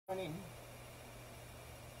Morning.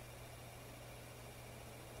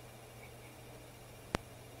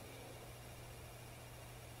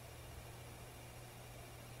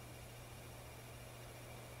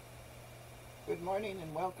 Good morning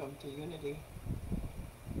and welcome to Unity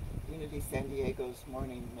San Diego's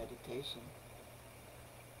morning meditation.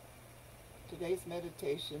 Today's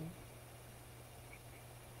meditation,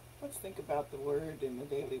 let's think about the word in the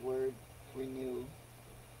daily word, renew.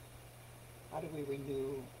 How do we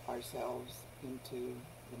renew ourselves into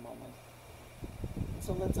the moment?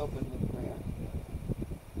 So let's open with prayer.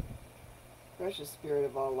 Precious Spirit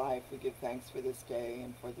of all life, we give thanks for this day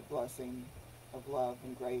and for the blessing of love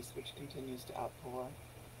and grace which continues to outpour.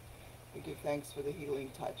 We give thanks for the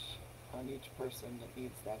healing touch on each person that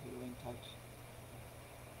needs that healing touch.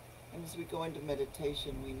 And as we go into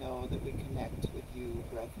meditation, we know that we connect with you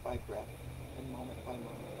breath by breath and moment by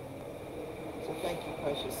moment. So thank you,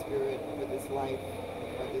 Precious Spirit, for this life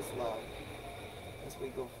and for this love as we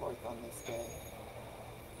go forth on this day.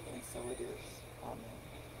 And so it is. Amen.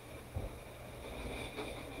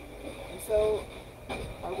 And so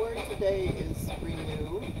our word today is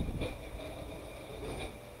renew.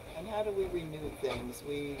 And how do we renew things?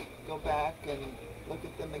 We go back and look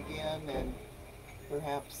at them again and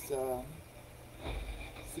perhaps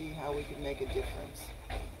see how we can make a difference.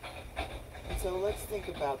 And so let's think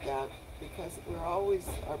about that, because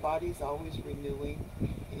our body's always renewing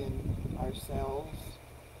in our cells,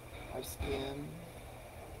 our skin,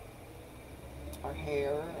 our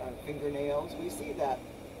hair, our fingernails. We see that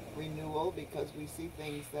renewal because we see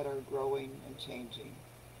things that are growing and changing.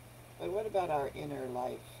 But what about our inner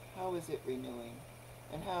life? How is it renewing?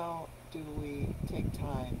 And how do we take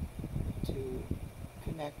time to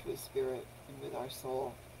connect with Spirit and with our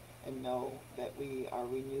soul and know that we are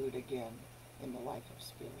renewed again in the life of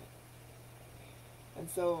Spirit? And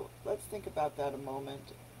so let's think about that a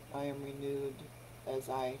moment. I am renewed as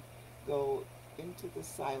I go into the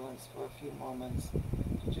silence for a few moments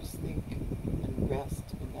to just think and rest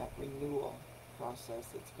in that renewal process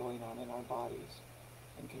that's going on in our bodies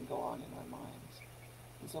and can go on in our minds.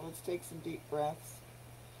 And so let's take some deep breaths,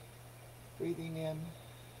 breathing in,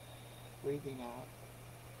 breathing out,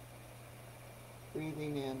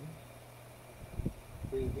 breathing in,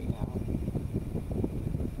 breathing out,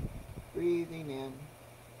 breathing in,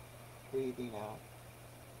 breathing out,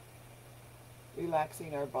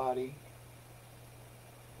 relaxing our body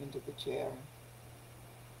into the chair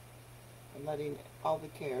and letting all the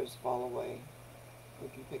cares fall away. We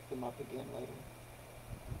can pick them up again later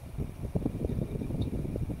if we need to.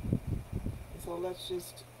 And so let's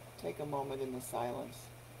just take a moment in the silence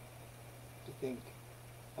to think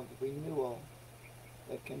of the renewal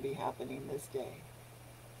that can be happening this day.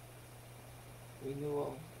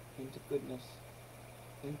 Renewal into goodness,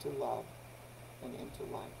 into love, and into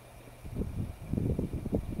life.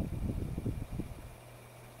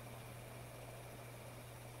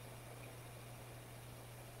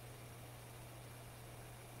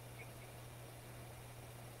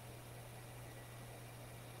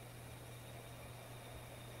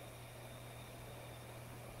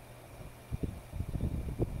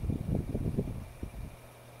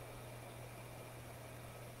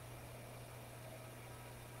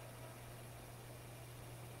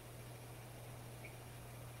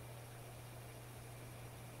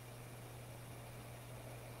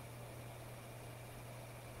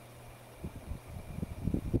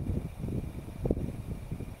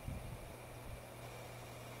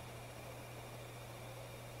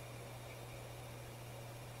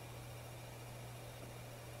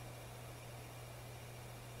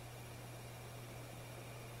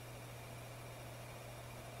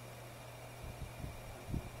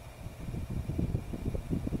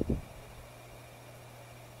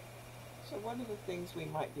 So one of the things we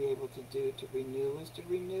might be able to do to renew is to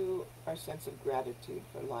renew our sense of gratitude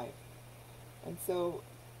for life. And so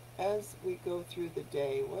as we go through the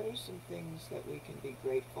day, what are some things that we can be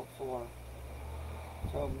grateful for?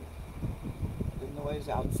 From the noise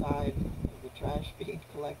outside, the trash being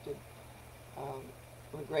collected.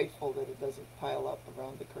 We're grateful that it doesn't pile up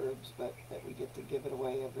around the curbs, but that we get to give it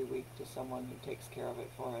away every week to someone who takes care of it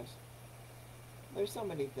for us. There's so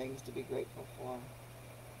many things to be grateful for.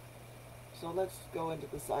 So let's go into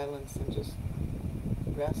the silence and just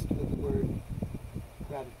rest with the word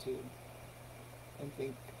gratitude and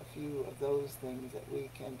think a few of those things that we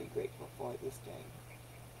can be grateful for this day.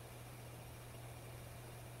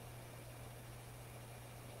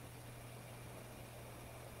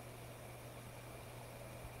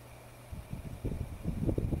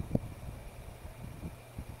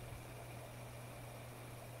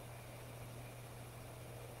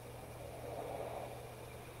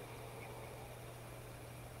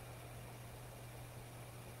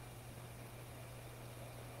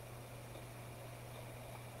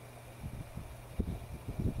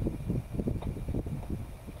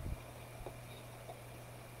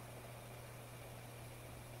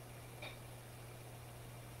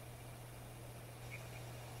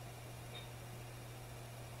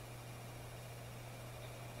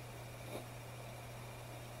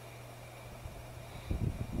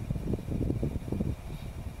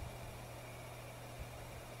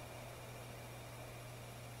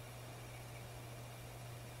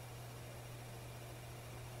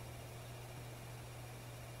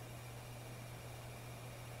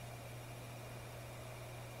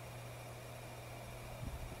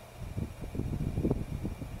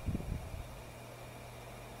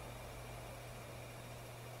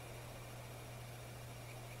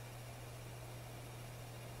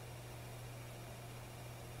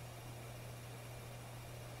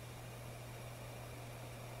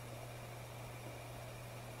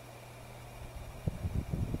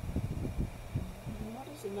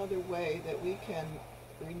 is another way that we can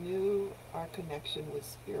renew our connection with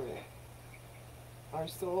Spirit. Our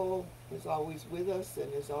soul is always with us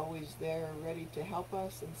and is always there ready to help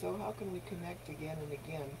us. And so how can we connect again and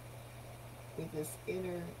again with this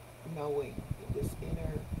inner knowing, with this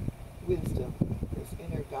inner wisdom, this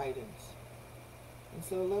inner guidance? And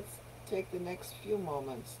so let's take the next few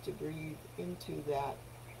moments to breathe into that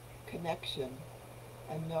connection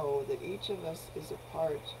and know that each of us is a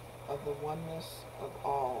part of the oneness of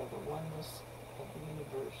all, the oneness of the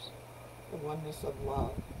universe, the oneness of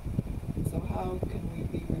love. So how can we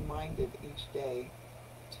be reminded each day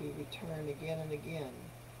to return again and again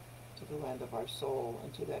to the land of our soul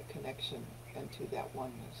and to that connection and to that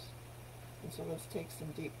oneness? And so let's take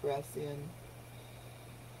some deep breaths in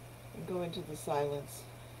and go into the silence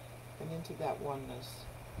and into that oneness,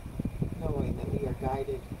 knowing that we are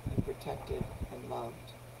guided and protected and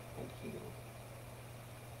loved and healed.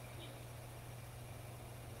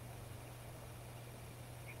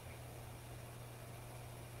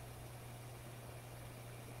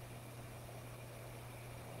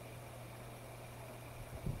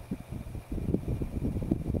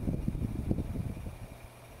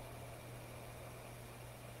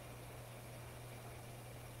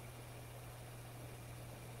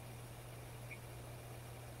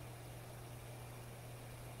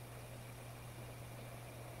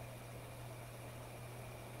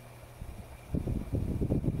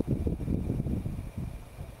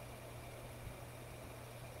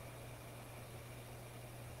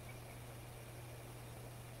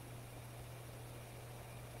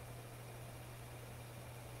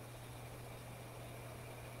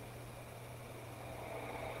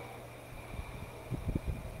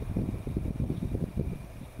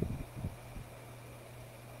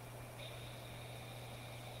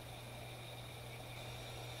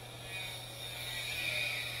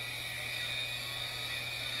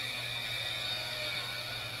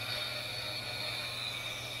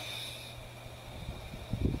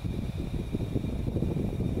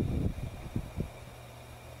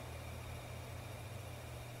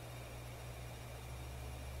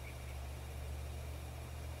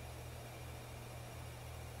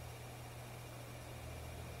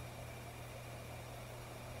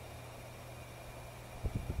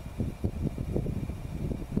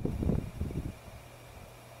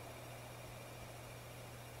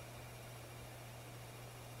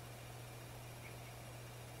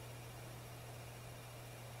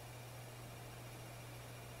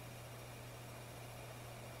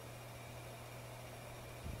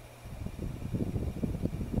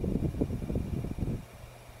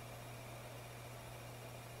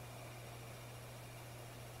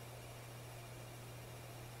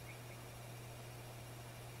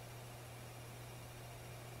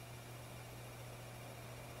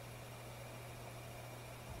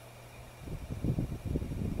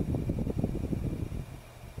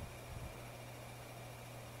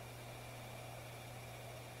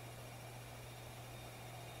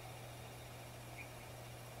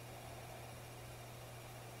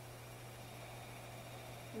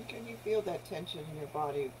 And can you feel that tension in your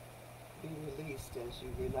body be released as you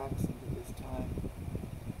relax into this time?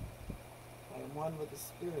 I am one with the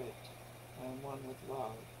Spirit. I am one with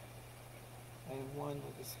love. I am one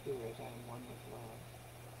with the Spirit. I am one with love.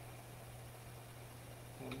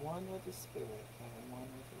 I am one with the Spirit. I am one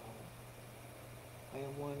with love. I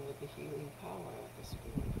am one with the healing power of the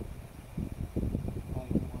Spirit. I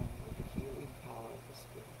am one with the healing power of the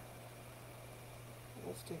Spirit.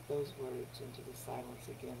 Let's take those words into the silence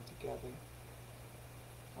again together.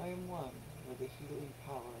 I am one with the healing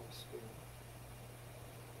power of Spirit.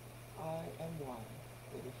 I am one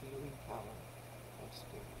with the healing power of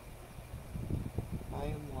Spirit. I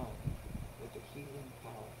am one with the healing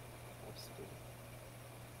power of Spirit.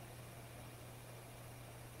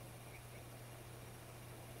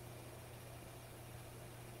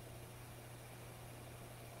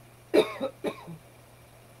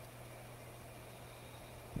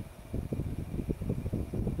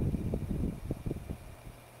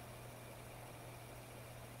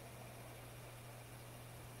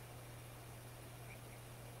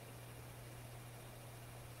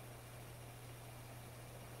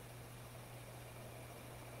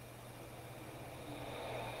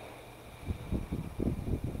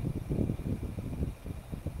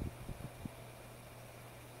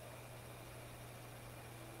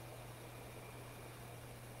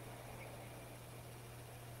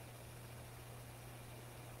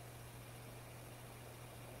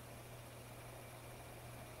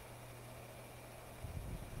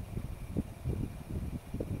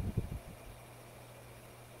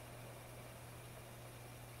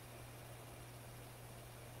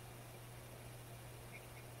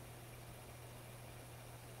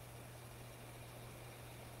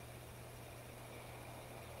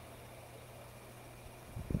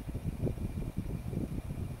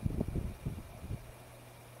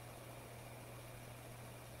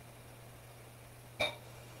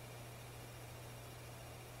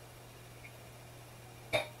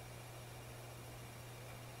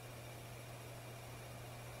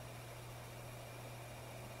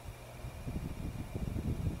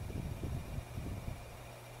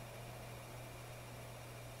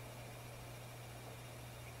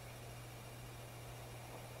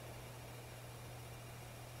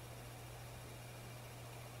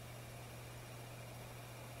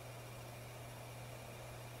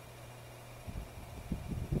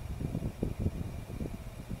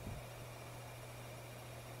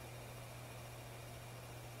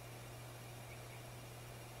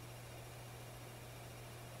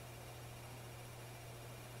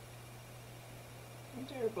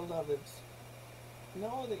 Dear beloveds,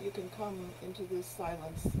 know that you can come into this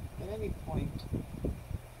silence at any point.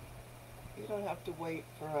 You don't have to wait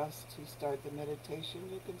for us to start the meditation.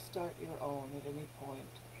 You can start your own at any point.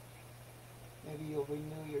 Maybe you'll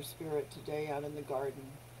renew your spirit today out in the garden,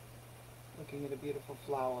 looking at a beautiful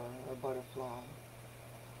flower or a butterfly.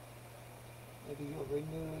 Maybe you'll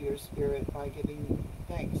renew your spirit by giving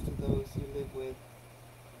thanks to those you live with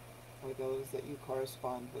or those that you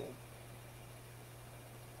correspond with.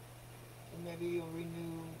 And maybe you'll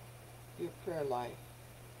renew your prayer life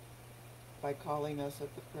by calling us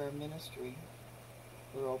at the prayer ministry.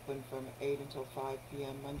 We're open from 8 until 5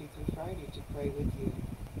 p.m. Monday through Friday to pray with you.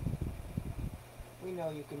 We know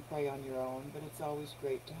you can pray on your own, but it's always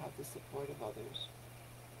great to have the support of others.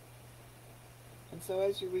 And so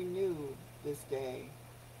as you renew this day,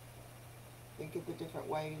 think of the different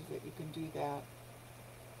ways that you can do that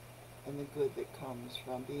and the good that comes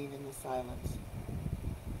from being in the silence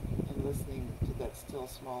and listening to that still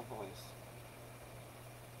small voice.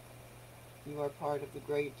 You are part of the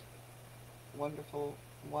great, wonderful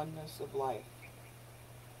oneness of life.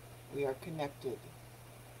 We are connected.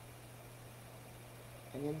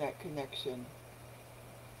 And in that connection,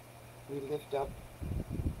 we lift up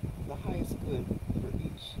the highest good for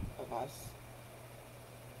each of us,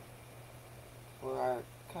 for our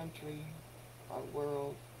country, our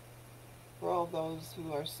world, for all those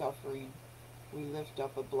who are suffering. We lift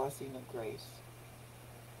up a blessing of grace.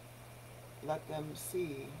 Let them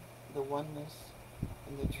see the oneness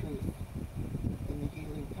and the truth and the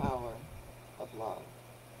healing power of love.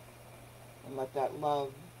 And let that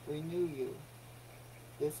love renew you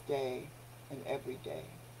this day and every day.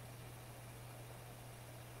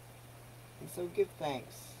 And so give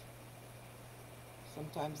thanks.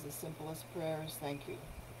 Sometimes the simplest prayer is thank you.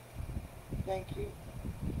 Thank you.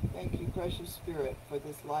 Thank you, precious Spirit, for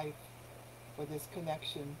this life, for this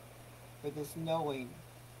connection, for this knowing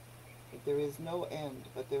that there is no end,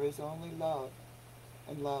 but there is only love,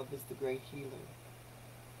 and love is the great healer.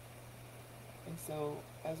 And so,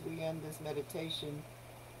 as we end this meditation,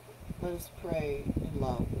 let us pray in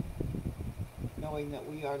love, knowing that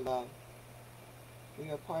we are love. We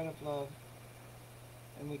are part of love,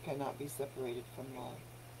 and we cannot be separated from love.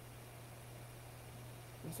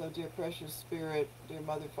 And so, dear precious Spirit, dear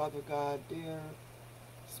Mother, Father God, dear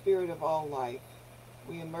Spirit of all life,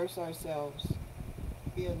 we immerse ourselves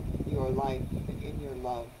in your life and in your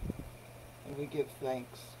love, and we give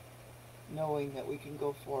thanks, knowing that we can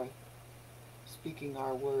go forth speaking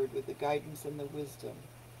our word with the guidance and the wisdom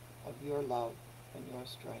of your love and your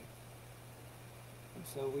strength. And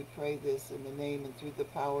so we pray this in the name and through the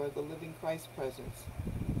power of the living Christ presence,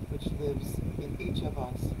 which lives in each of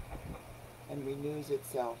us and renews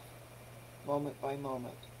itself moment by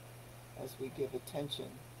moment as we give attention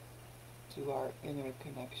to our inner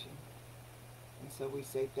connection. And so we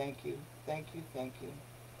say thank you, thank you, thank you,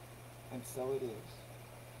 and so it is.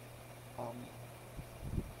 Amen.